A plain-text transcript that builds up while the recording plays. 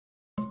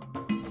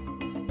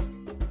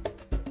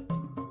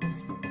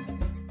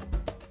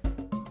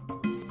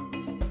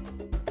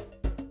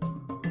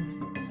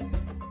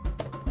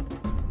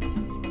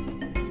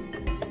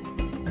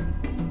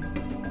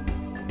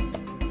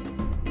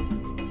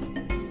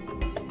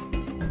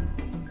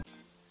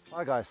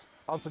Hi guys,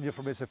 Anton here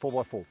from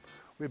SA4x4.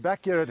 We're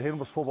back here at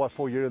Henbos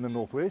 4x4 here in the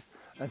Northwest,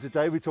 and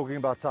today we're talking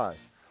about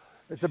tyres.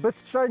 It's a bit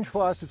strange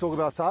for us to talk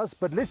about tyres,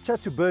 but let's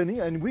chat to Bernie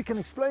and we can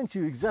explain to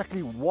you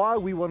exactly why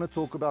we want to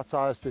talk about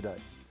tyres today.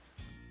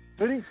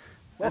 Bernie,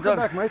 welcome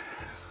back, mate.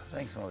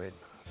 Thanks, Morgan.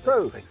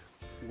 So, thanks.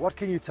 What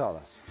can you tell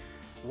us?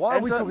 Why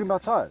are we talking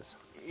about tyres?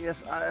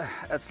 Yes,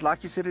 it's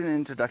like you said in the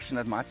introduction,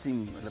 it might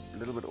seem a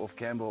little bit off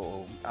camber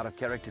or out of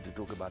character to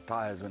talk about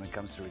tyres when it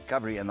comes to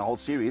recovery, and the whole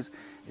series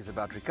is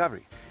about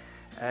recovery.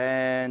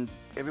 And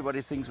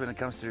everybody thinks when it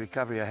comes to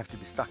recovery, I have to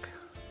be stuck.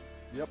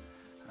 Yep.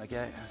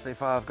 Okay, so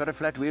if I've got a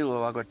flat wheel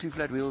or I've got two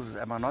flat wheels,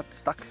 am I not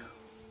stuck?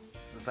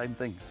 It's the same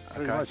thing.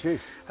 Pretty much,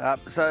 yes.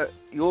 So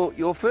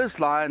your first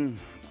line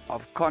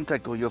of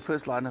contact or your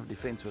first line of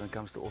defense when it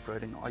comes to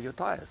off-roading are your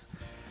tyres.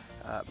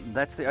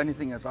 That's the only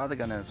thing that's either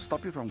going to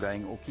stop you from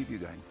going or keep you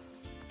going.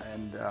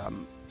 And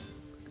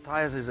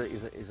tyres is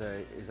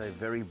a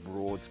very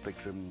broad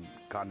spectrum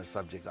kind of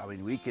subject. I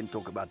mean, we can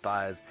talk about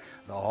tyres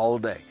the whole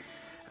day.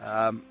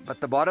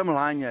 But the bottom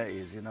line here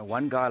is, you know,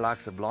 one guy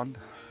likes a blonde,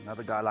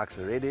 another guy likes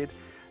a redhead,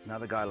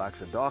 another guy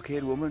likes a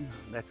dark-haired woman.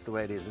 That's the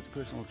way it is. It's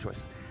personal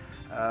choice.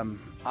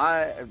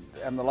 I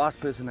am the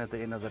last person at the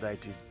end of the day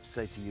to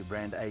say to you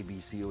brand A,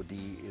 B, C or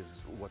D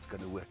is what's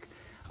going to work.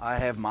 I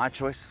have my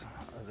choice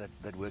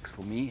that works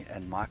for me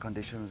and my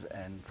conditions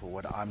and for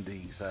what I'm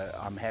doing. So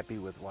I'm happy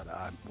with what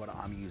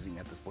I'm using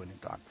at this point in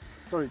time.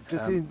 Sorry,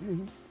 just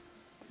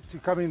to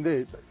come in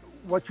there,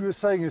 what you were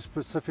saying is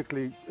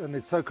specifically, and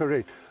it's so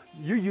correct,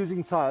 you're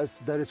using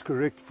tyres that is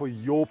correct for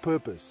your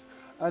purpose.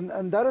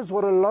 And that is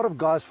what a lot of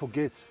guys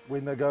forget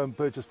when they go and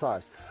purchase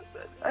tyres.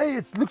 Hey,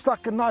 it looks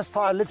like a nice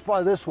tyre, let's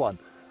buy this one.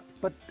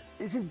 But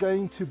is it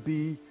going to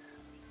be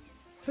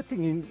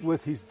fitting in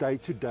with his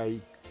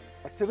day-to-day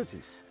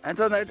activities?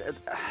 Anton,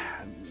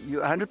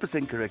 you're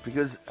 100% correct,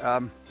 because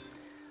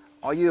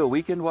are you a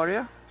weekend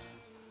warrior?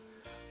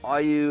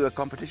 Are you a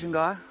competition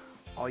guy?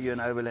 Are you an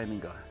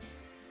overlanding guy?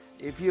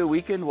 If you're a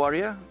weekend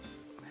warrior,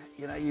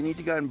 you know, you need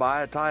to go and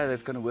buy a tyre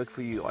that's going to work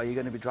for you. Are you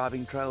going to be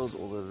driving trails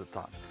all of the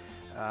time?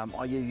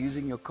 Are you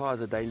using your car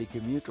as a daily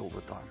commute all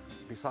the time,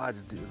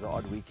 besides the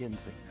odd weekend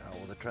thing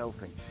or the trail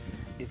thing?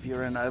 If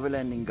you're an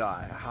overlanding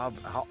guy, how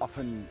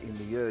often in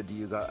the year do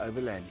you go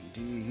overlanding?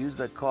 Do you use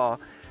that car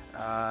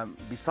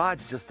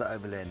besides just the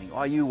overlanding?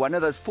 Are you one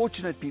of those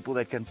fortunate people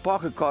that can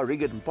park a car,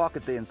 rig it and park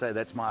it there and say,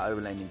 that's my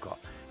overlanding car,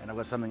 and I've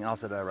got something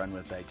else that I run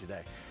with day to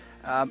day?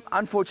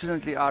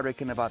 Unfortunately, I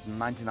reckon about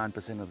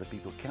 99% of the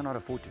people cannot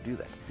afford to do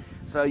that.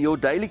 So your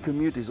daily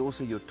commute is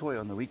also your toy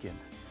on the weekend.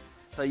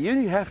 So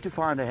you have to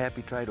find a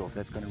happy trade-off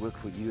that's going to work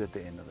for you at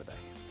the end of the day.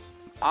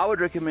 I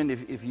would recommend,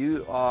 if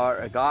you are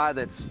a guy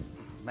that's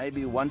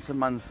maybe once a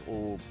month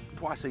or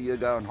twice a year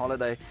go on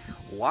holiday,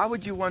 why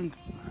would you want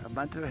a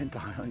Mantaran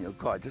tyre on your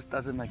car? It just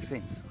doesn't make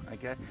sense,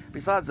 okay?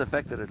 Besides the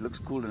fact that it looks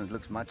cool and it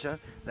looks macho,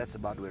 that's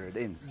about where it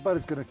ends. But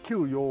it's going to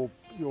kill your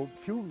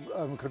fuel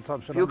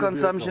consumption. Fuel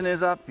consumption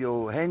is up,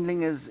 your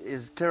handling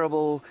is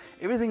terrible,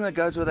 everything that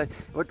goes with it.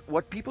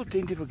 What people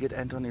tend to forget,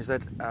 Anton, is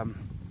that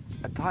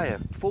a tyre,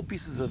 4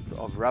 pieces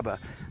of rubber,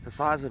 the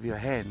size of your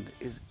hand,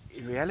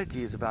 in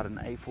reality is about an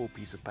A4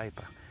 piece of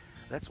paper.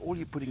 That's all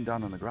you're putting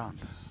down on the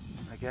ground,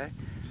 okay?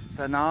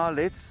 So now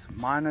let's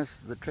minus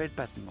the tread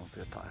pattern of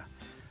your tyre.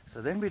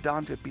 So then we're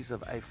down to a piece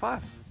of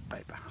A5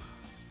 paper.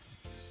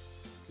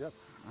 Yep.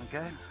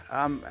 Okay.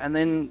 And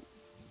then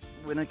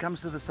when it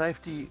comes to the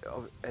safety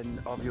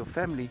of your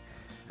family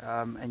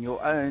and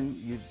your own,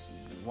 you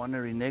want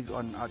to renege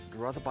on, I'd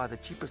rather buy the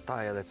cheapest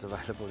tyre that's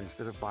available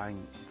instead of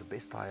buying the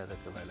best tyre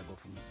that's available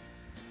for me.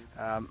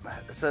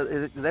 So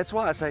that's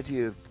why I say to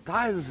you,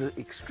 tyres is an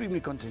extremely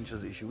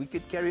contentious issue. We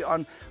could carry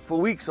on for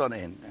weeks on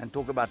end and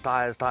talk about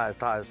tyres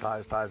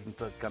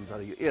until it comes out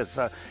of your ears.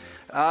 So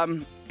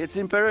it's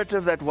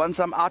imperative that once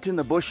I'm out in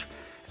the bush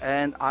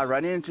and I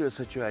run into a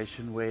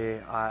situation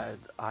where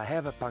I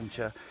have a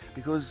puncture,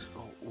 because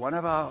one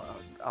of our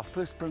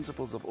first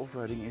principles of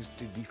off-roading is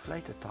to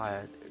deflate a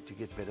tyre to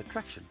get better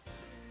traction.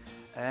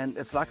 And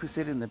it's like we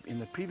said in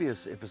the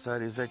previous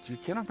episode, is that you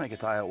cannot make a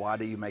tyre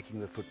wider, you're making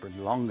the footprint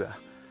longer.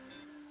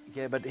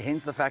 Okay, but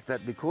hence the fact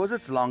that because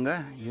it's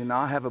longer, you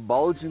now have a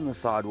bulge in the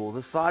sidewall.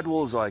 The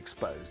sidewalls are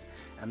exposed,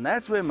 and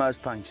that's where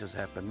most punctures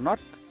happen, not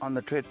on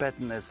the tread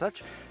pattern as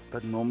such,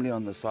 but normally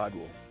on the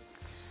sidewall.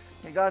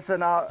 Okay guys, so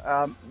now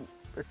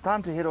it's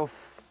time to head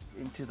off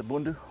into the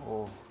bundu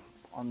or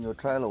on your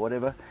trail or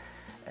whatever,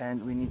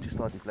 and we need to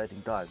start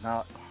deflating tyres.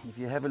 Now, if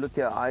you have a look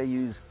here, I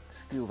use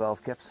steel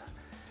valve caps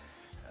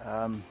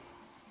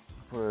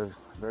for a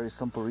very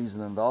simple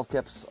reason, and valve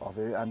caps are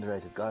very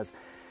underrated, guys.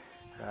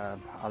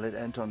 I'll let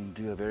Anton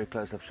do a very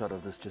close-up shot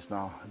of this just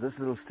now. This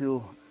little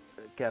steel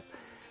cap,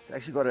 it's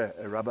actually got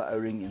a rubber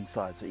O-ring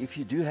inside, so if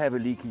you do have a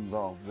leaking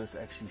valve, this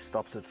actually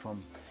stops it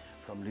from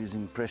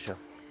losing pressure.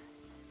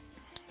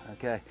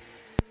 Okay,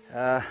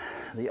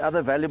 the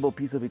other valuable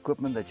piece of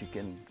equipment that you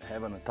can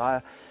have on a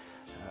tyre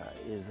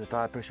is the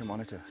tyre pressure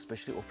monitor,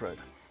 especially off-road.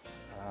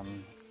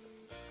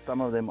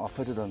 Some of them are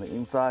fitted on the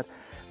inside,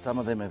 some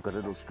of them have got a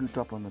little screw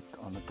top on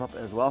the top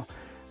as well.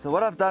 So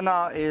what I've done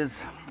now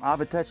is I've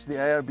attached the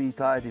ARB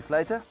tyre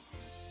deflator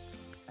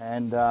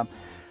And now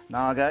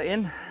I go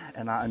in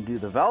and I undo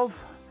the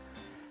valve,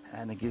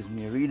 and it gives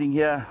me a reading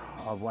here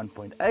of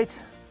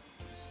 1.8,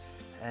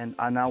 and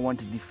I now want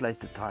to deflate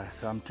the tire.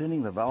 So I'm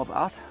turning the valve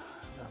out,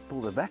 I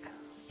pull the back,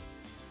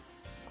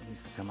 it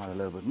needs to come out a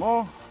little bit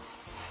more,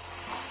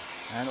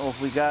 and off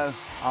we go.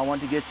 I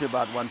want to get to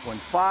about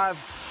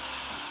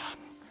 1.5,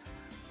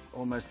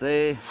 almost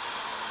there.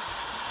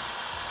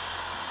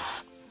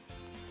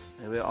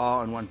 There we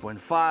are on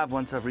 1.5.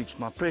 Once I've reached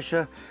my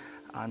pressure,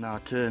 I now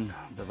turn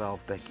the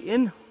valve back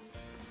in.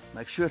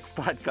 Make sure it's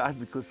tight, guys,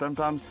 because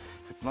sometimes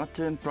if it's not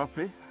turned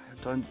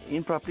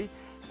in properly,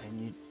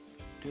 and you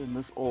turn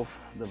this off,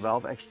 the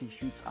valve actually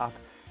shoots out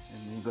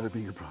and you've got a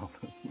bigger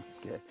problem.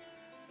 Okay,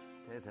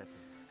 there's that.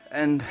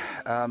 And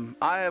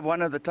I have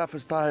one of the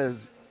toughest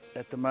tires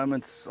at the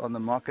moment on the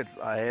market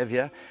I have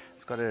here.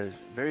 It's got a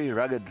very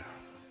rugged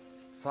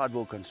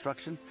sidewall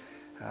construction.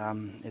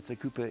 It's a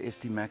Cooper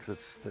ST Max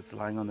that's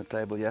lying on the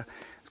table here.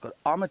 It's got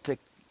Armortech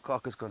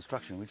carcass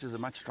construction, which is a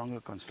much stronger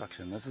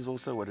construction. This is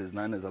also what is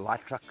known as a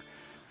light truck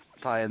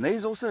tire, and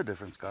there's also a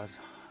difference, guys,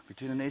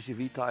 between an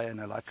SUV tire and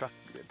a light truck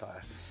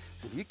tire.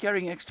 So if you're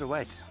carrying extra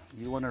weight,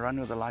 you want to run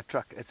with a light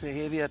truck, it's a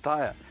heavier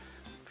tire.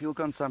 Fuel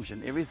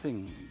consumption,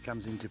 everything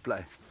comes into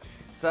play.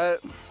 So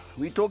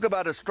we talk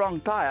about a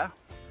strong tire.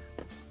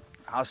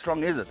 How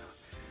strong is it?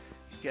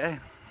 Okay,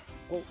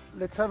 Well,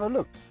 let's have a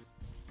look.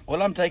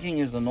 all I'm taking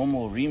is the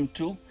normal ream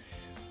tool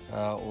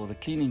or the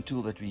cleaning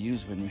tool that we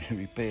use when we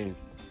repair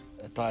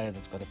a tire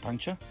that's got a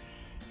puncture,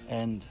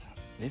 and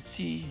let's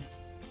see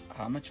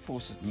how much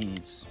force it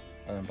needs.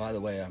 By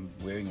the way, I'm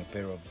wearing a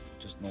pair of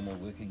just normal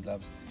working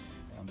gloves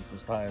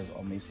because tires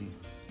are messy.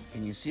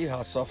 Can you see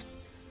how soft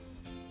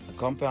the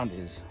compound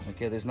is?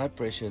 Okay, there's no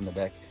pressure in the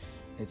back.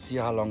 Let's see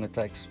how long it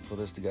takes for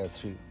this to go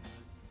through.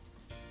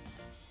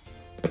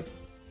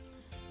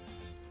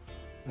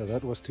 No,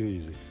 that was too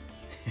easy.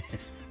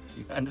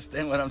 You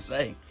understand what I'm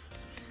saying?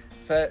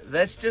 So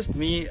that's just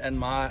me and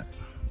my, I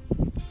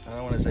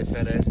don't want to say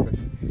fat ass, but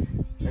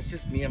that's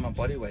just me and my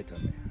body weight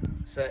on there.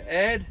 So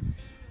add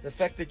the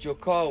fact that your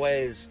car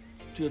weighs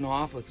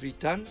 2.5 or 3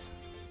 tons,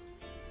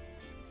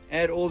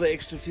 add all the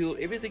extra fuel,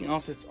 everything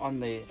else that's on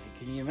there.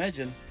 Can you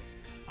imagine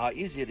how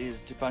easy it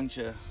is to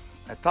puncture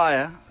a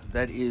tire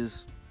that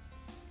is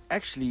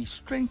actually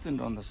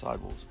strengthened on the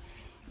sidewalls?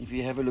 If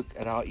you have a look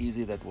at how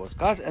easy that was,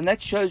 guys, and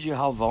that shows you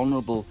how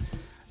vulnerable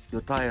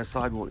your tire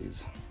sidewall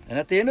is. And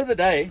at the end of the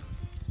day,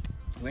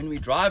 when we're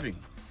driving,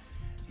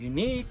 you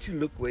need to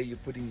look where you're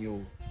putting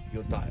your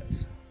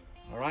tires.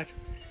 All right.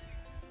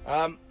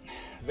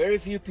 Very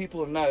few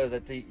people know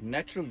that the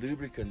natural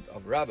lubricant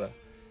of rubber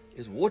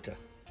is water.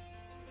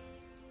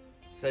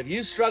 So if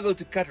you struggle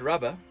to cut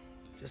rubber,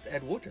 just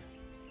add water.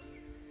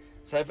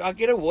 So if I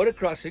get a water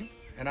crossing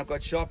and I've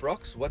got sharp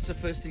rocks, what's the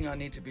first thing I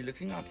need to be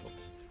looking out for?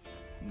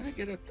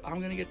 I'm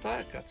gonna get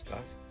tire cuts,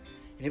 guys.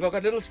 And if I've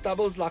got little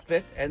stubbles like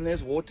that and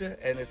there's water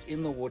and it's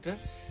in the water,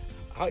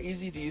 how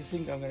easy do you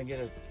think I'm gonna get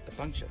a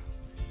puncture?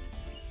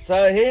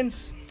 So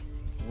hence,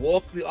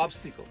 walk the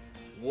obstacle,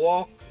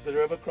 walk the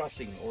river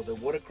crossing or the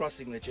water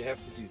crossing that you have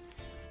to do.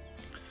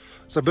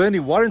 So Bernie,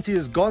 warranty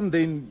is gone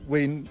then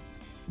when?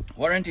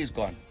 Warranty is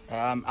gone,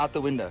 out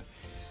the window.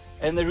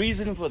 And the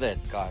reason for that,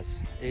 guys,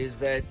 is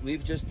that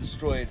we've just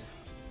destroyed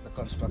the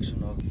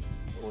construction of,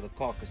 or the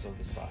carcass of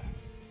this tire.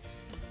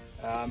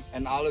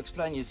 And I'll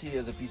explain. You see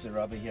there's a piece of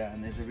rubber here,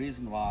 and there's a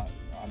reason why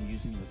I'm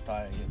using this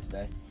tire here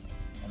today,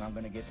 and I'm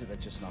going to get to that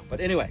just now. But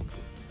anyway,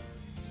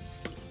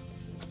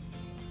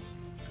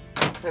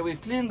 so we've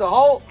cleaned the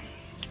hole,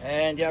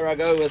 and here I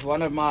go with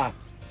one of my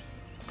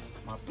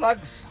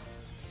plugs.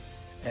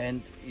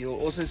 And you'll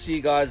also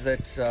see, guys,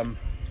 that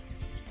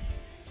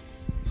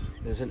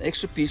there's an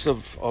extra piece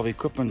of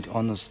equipment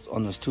on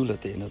this tool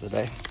at the end of the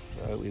day.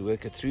 So we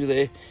work it through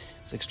there.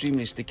 It's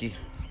extremely sticky.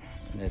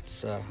 And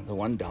it's the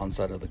one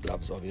downside of the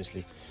gloves,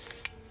 obviously,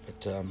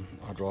 but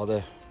I'd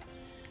rather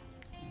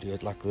do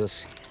it like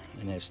this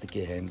and have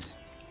sticky hands.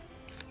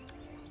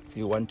 If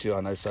you want to,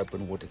 I know soap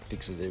and water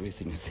fixes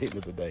everything at the end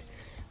of the day.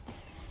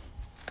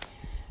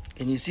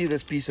 Can you see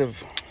this piece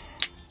of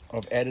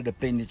added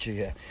appendage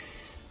here?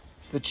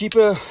 The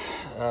cheaper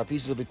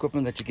pieces of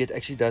equipment that you get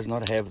actually does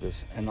not have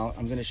this, and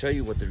I'm going to show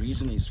you what the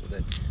reason is for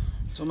that.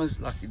 It's almost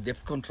like a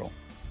depth control.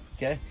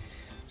 Okay.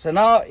 So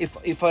now,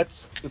 if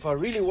I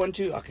really want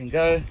to, I can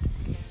go.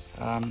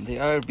 The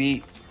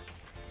ORB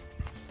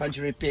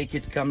puncture repair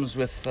kit comes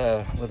with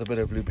a bit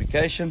of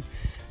lubrication.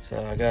 So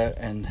I go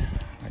and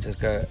I just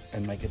go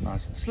and make it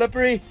nice and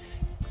slippery.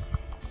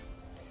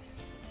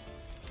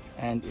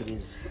 And it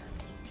is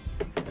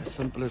as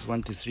simple as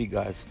 1, 2, 3,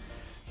 guys.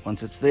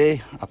 Once it's there,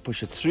 I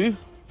push it through.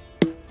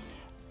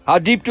 How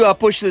deep do I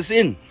push this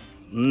in?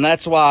 And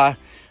that's why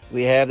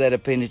we have that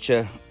appendage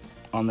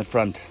on the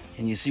front.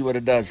 Can you see what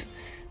it does?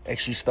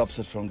 Actually stops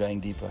it from going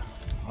deeper.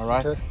 All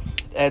right. Okay.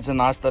 It adds a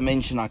nice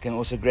dimension. I can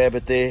also grab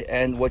it there,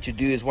 and what you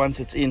do is once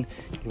it's in,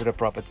 give it a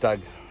proper tug,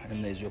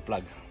 and there's your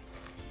plug.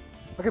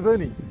 Okay,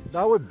 Bernie,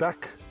 now we're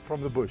back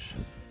from the bush.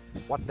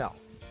 What now?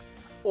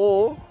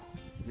 Or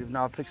you've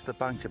now fixed the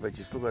puncture, but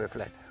you still got a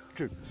flat.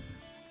 True.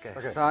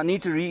 Okay, so I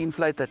need to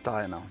re-inflate that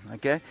tire now,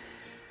 okay?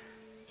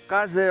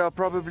 Guys, there are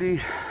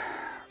probably,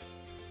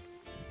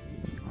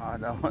 I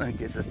don't want to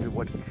guess as to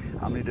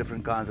how many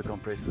different kinds of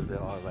compressors there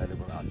are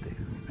available out there,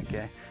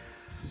 okay?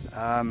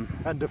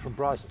 And different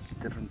prices.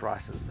 Different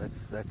prices,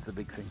 that's the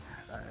big thing.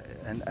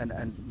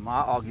 And my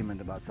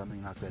argument about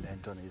something like that,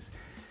 Anton, is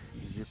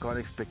you can't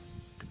expect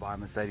to buy a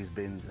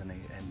Mercedes-Benz and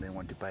then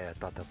want to pay a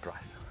Tata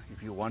price.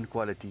 If you want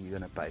quality, you're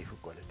going to pay for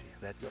quality.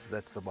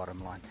 That's the bottom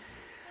line.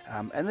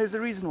 And there's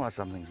a reason why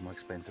something's more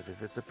expensive.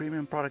 If it's a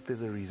premium product,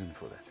 there's a reason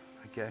for that,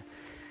 okay?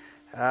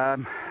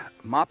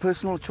 My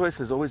personal choice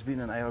has always been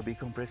an ARB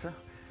compressor.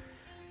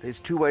 There's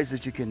two ways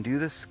that you can do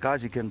this.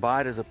 Guys, you can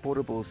buy it as a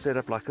portable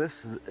setup like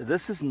this.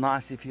 This is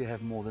nice if you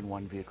have more than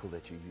one vehicle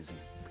that you're using.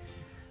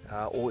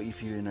 Or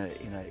if you're in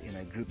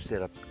a group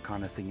setup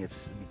kind of thing,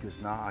 it's because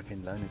now I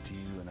can loan it to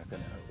you, and I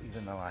can,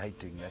 even though I hate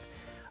doing that,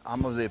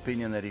 I'm of the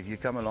opinion that if you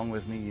come along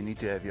with me, you need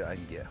to have your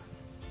own gear,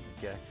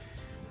 okay?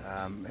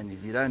 And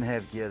if you don't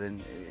have gear,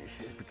 then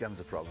it becomes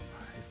a problem,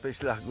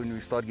 especially like when we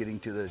start getting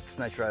to the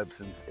snatch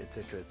ropes and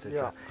etc.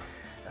 etc.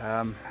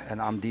 Yeah.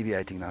 And I'm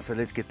deviating now, so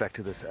let's get back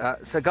to this.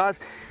 So guys,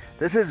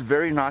 this is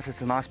very nice.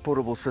 It's a nice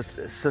portable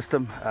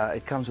system.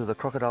 It comes with the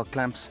crocodile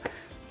clamps.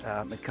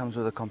 It comes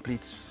with a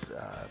complete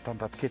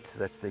pump-up kit.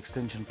 That's the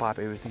extension pipe,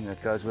 everything that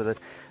goes with it.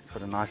 It's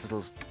got a nice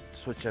little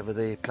switch over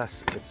there.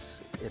 Plus,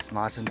 it's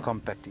nice and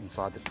compact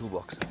inside the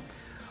toolbox.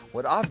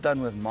 What I've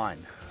done with mine.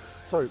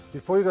 Sorry,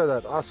 before you go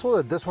that, I saw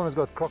that this one has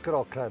got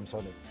crocodile clamps on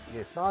it.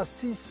 Yes. Now I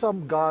see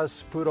some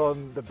guys put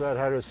on the Brad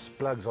Harris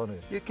plugs on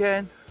it. You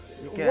can.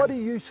 What do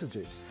you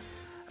suggest?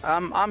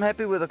 I'm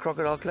happy with the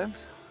crocodile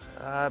clamps.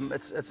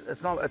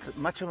 It's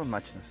much of a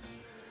muchness.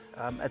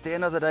 At the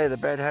end of the day, the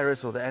Brad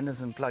Harris or the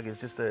Anderson plug is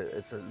just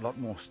it's a lot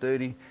more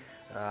sturdy.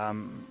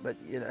 But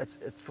you know,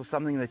 it's for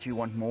something that you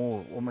want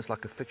more, almost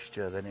like a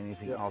fixture than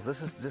anything else.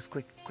 This is just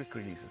quick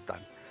release. It's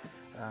done.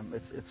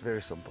 It's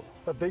very simple.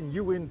 But then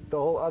you went the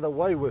whole other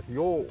way with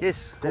your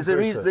compressor.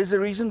 There's a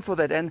reason for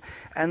that.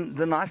 And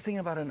the nice thing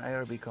about an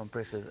ARB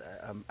compressor is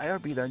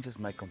ARB don't just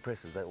make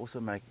compressors; they also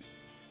make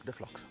diff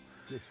locks.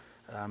 Yes.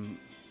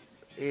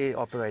 Air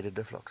operated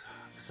diff locks.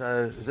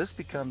 So this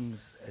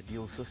becomes a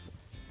dual system.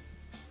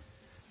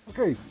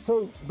 Okay,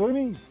 so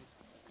Bernie,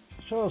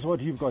 show us what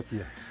you've got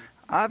here.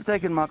 I've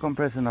taken my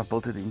compressor and I've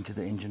built it into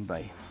the engine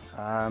bay.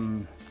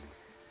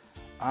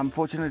 I'm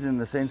fortunate in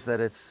the sense that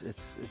it's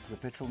the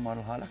petrol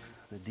model Hilux.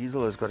 The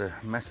diesel has got a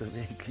massive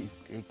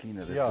air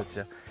cleaner that sits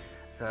here.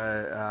 So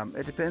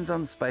it depends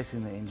on the space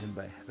in the engine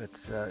bay. But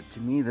to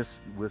me, this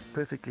worked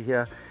perfectly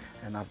here,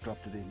 and I've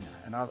dropped it in here.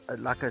 And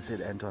like I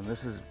said, Anton,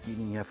 this has been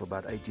in here for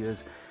about 8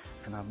 years,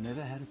 and I've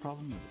never had a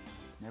problem with it.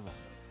 Never.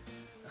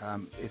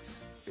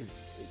 It's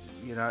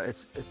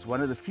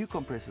one of the few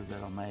compressors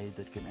that are made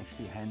that can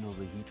actually handle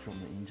the heat from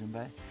the engine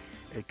bay.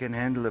 It can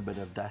handle a bit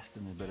of dust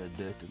and a bit of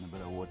dirt and a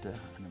bit of water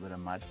and a bit of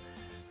mud,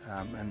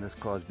 and this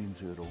car's been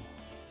through it all.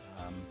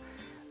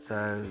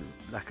 So,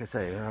 like I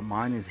say,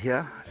 mine is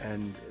here,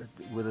 and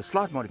with a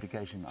slight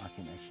modification, I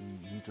can actually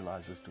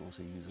utilize this to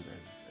also use it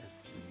as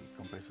the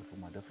compressor for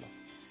my diff lock.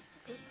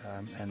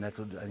 And that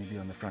would only be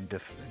on the front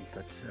diff.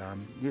 But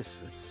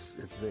yes,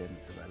 it's there and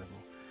it's available.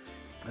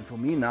 And for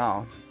me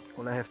now,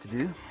 all I have to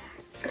do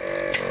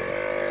is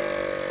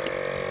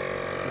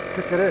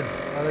click it in,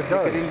 and it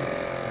goes. Click it in,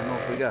 and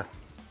off we go.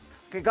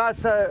 Okay guys,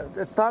 so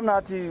it's time now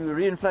to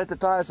reinflate the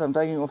tires. So I'm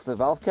taking off the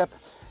valve cap,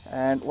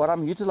 and what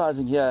I'm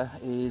utilizing here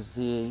is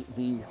the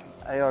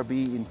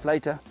ARB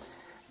inflator.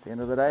 At the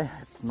end of the day,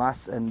 it's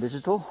nice and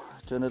digital.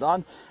 Turn it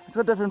on. It's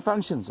got different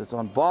functions. It's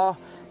on bar,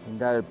 you can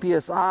go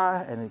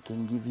PSI, and it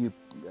can give you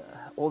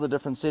all the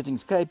different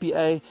settings,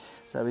 KPA.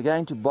 So we're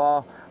going to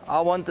bar. I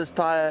want this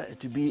tire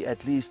to be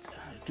at least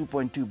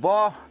 2.2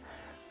 bar.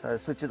 So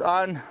switch it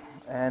on,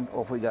 and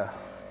off we go.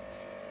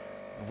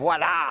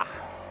 Voila!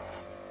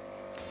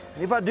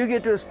 And if I do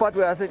get to a spot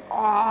where I think,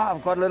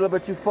 I've got a little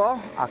bit too far,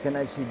 I can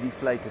actually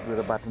deflate it with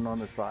a button on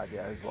the side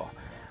here as well.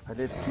 But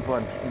let's keep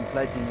on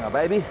inflating our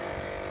baby.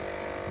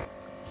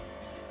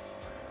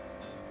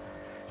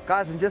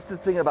 Guys, and just the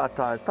thing about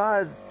tires,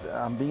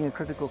 being a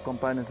critical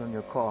component on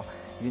your car,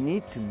 you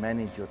need to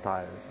manage your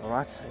tires, all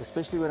right?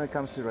 Especially when it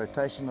comes to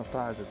rotation of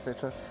tires,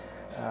 etc.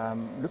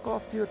 Look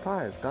after your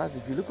tires, guys.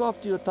 If you look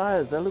after your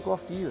tires, they'll look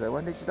after you. They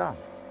won't let you down.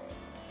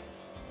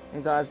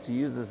 Hey guys, to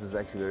use this is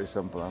actually very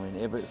simple. I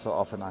mean, every so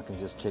often I can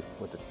just check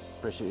what the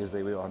pressure is.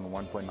 There we're on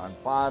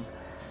 1.95,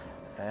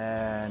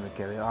 and we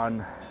carry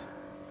on.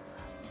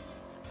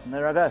 And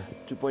there I go,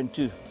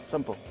 2.2,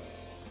 simple.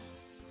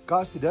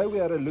 Guys, today we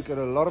had a look at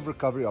a lot of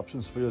recovery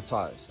options for your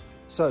tires.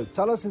 So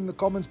tell us in the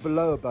comments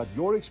below about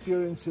your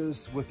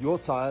experiences with your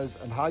tires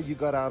and how you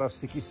got out of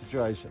sticky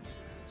situations.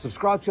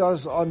 Subscribe to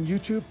us on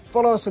YouTube,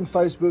 follow us on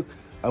Facebook,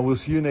 and we'll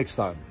see you next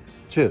time.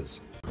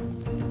 Cheers.